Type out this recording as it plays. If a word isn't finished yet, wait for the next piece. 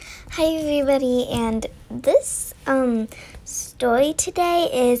Hi everybody, and this story today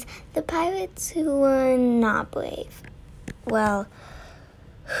is The Pirates Who Were Not Brave. Well,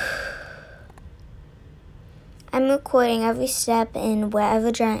 I'm recording every step in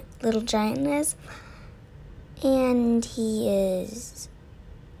wherever Little Giant is, and he is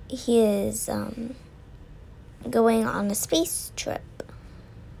going on a space trip.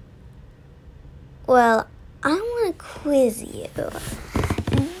 Well, I want to quiz you.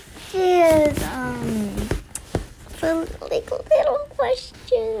 There's like a little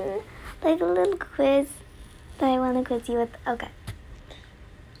question, like a little quiz that I want to quiz you with. Okay,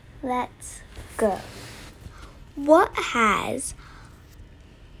 let's go. What has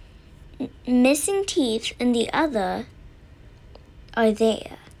missing teeth and the other are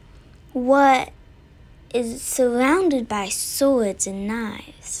there? What is surrounded by swords and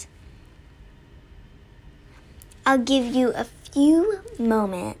knives? I'll give you a few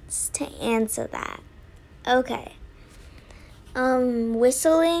moments to answer that. Okay.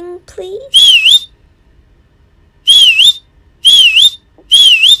 Whistling, please.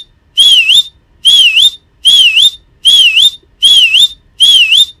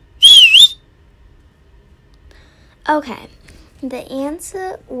 Okay. The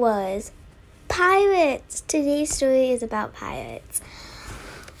answer was pirates. Today's story is about pirates.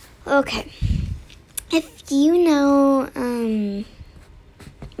 Okay. If you know,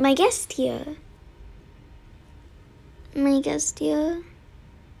 my guest here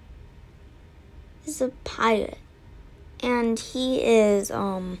is a pirate, and he is,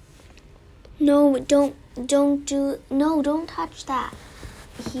 don't touch that.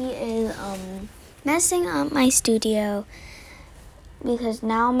 He is, messing up my studio, because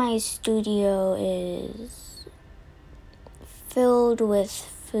now my studio is filled with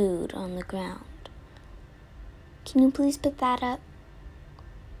food on the ground. Can you please pick that up?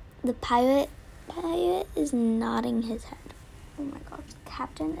 The pirate is nodding his head. Oh my gosh, the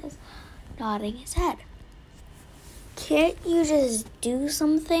captain is nodding his head. Can't you just do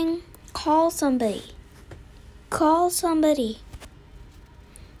something? Call somebody.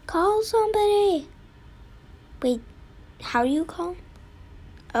 Wait, how do you call?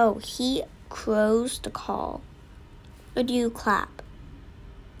 Oh, he crows to call. Or do you clap?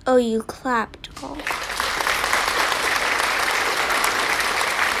 Oh, you clap to call.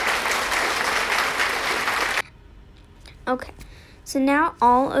 Okay, so now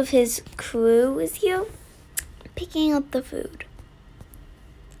all of his crew is here, picking up the food.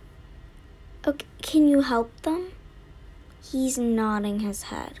 Okay, can you help them? He's nodding his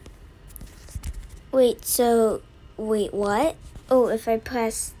head. Wait, what? Oh, if I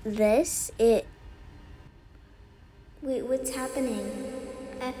press this, Wait, what's happening?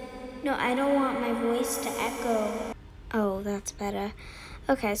 No, I don't want my voice to echo. Oh, that's better.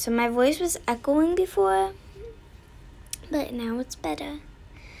 Okay, so my voice was echoing before, but now it's better.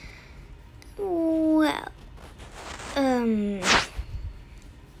 Well, I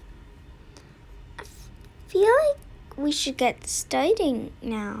feel like we should get starting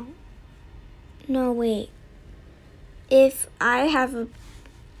now. No, wait. Do I have a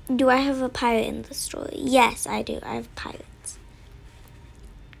pirate in the story? Yes, I do. I have pirates.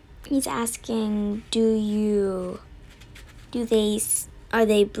 He's asking, are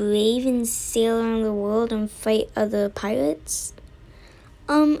they brave and sail around the world and fight other pirates?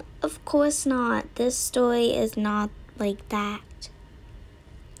 Of course not. This story is not like that.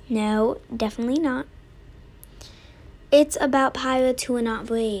 No, definitely not. It's about pirates who are not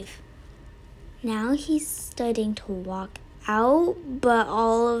brave. Now he's starting to walk out, but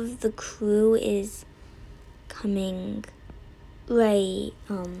all of the crew is coming right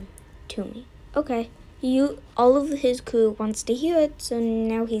to me. Okay. All of his crew wants to hear it, so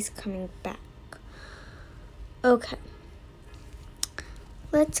now he's coming back. Okay.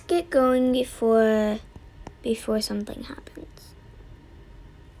 Let's get going before something happens.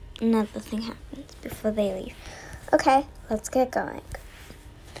 Another thing happens before they leave. Okay, let's get going.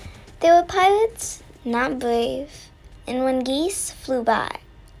 They were pirates, not brave, and when geese flew by,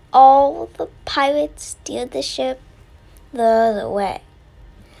 all the pirates steered the ship the other way,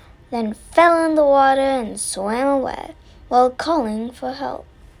 then fell in the water and swam away while calling for help.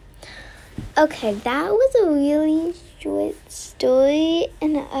 Okay, that was a really short story,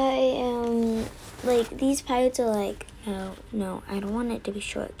 and I am these pirates are like, no, I don't want it to be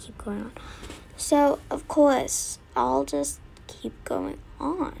short. Keep going on. So, of course, I'll just keep going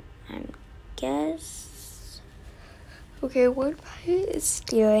on, I guess. Okay, one pirate is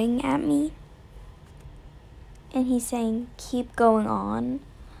staring at me, and he's saying, keep going on,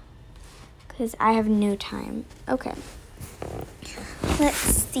 because I have no time. Okay.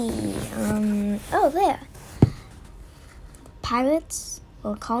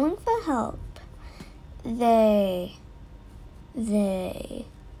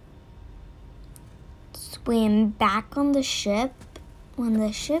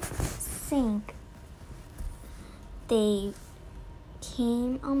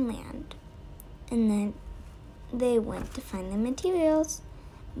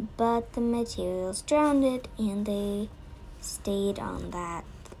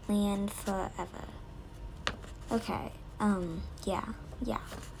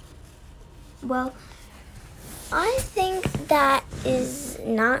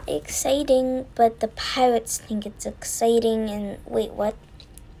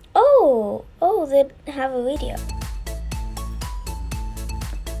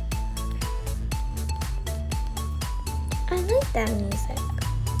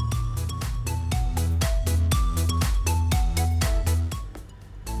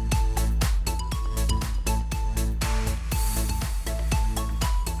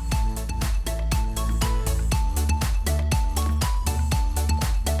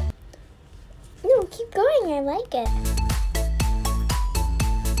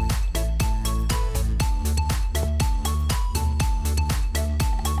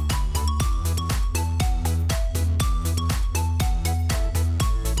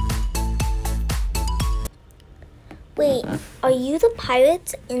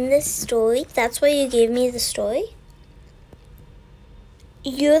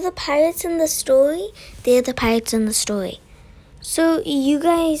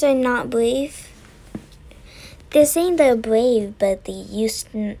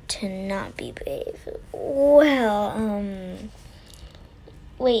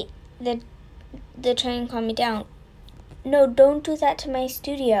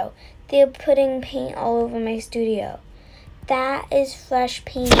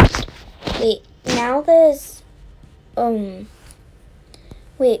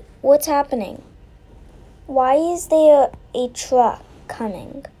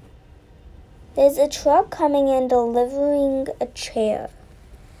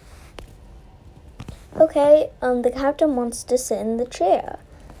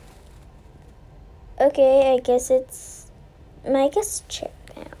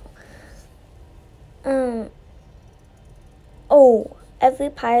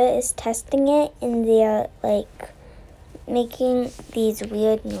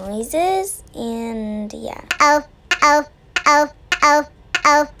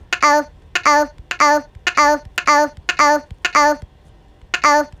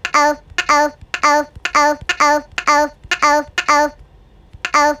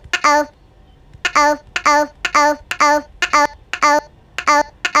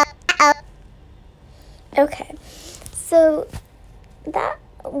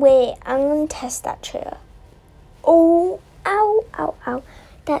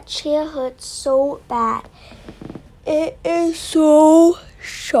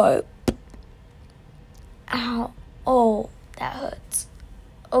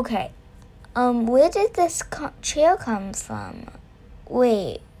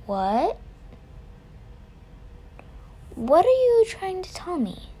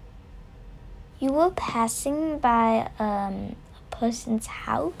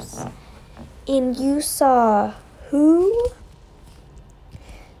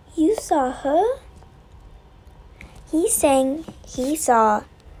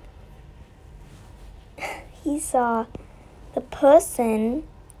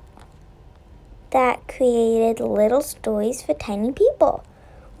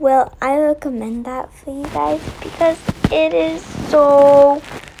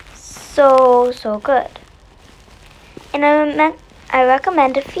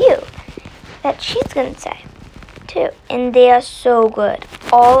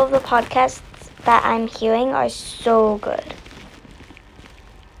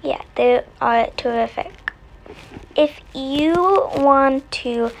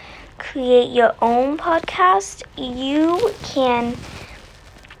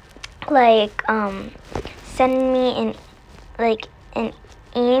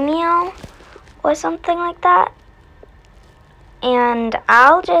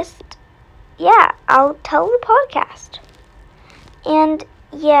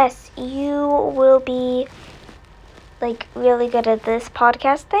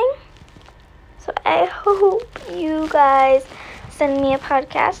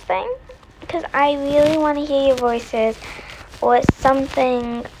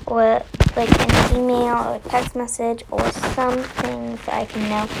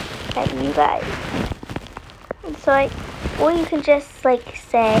 Or you can just like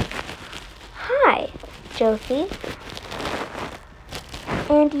say, "Hi, Josie."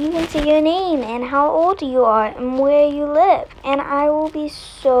 And you can say your name and how old you are and where you live. And I will be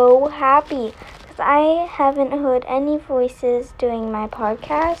so happy because I haven't heard any voices during my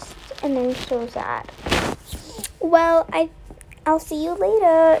podcast and I'm so sad. Well, I'll see you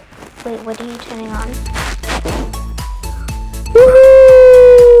later. Wait, what are you turning on? Woohoo!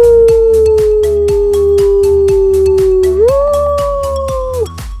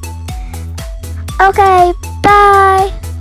 Okay.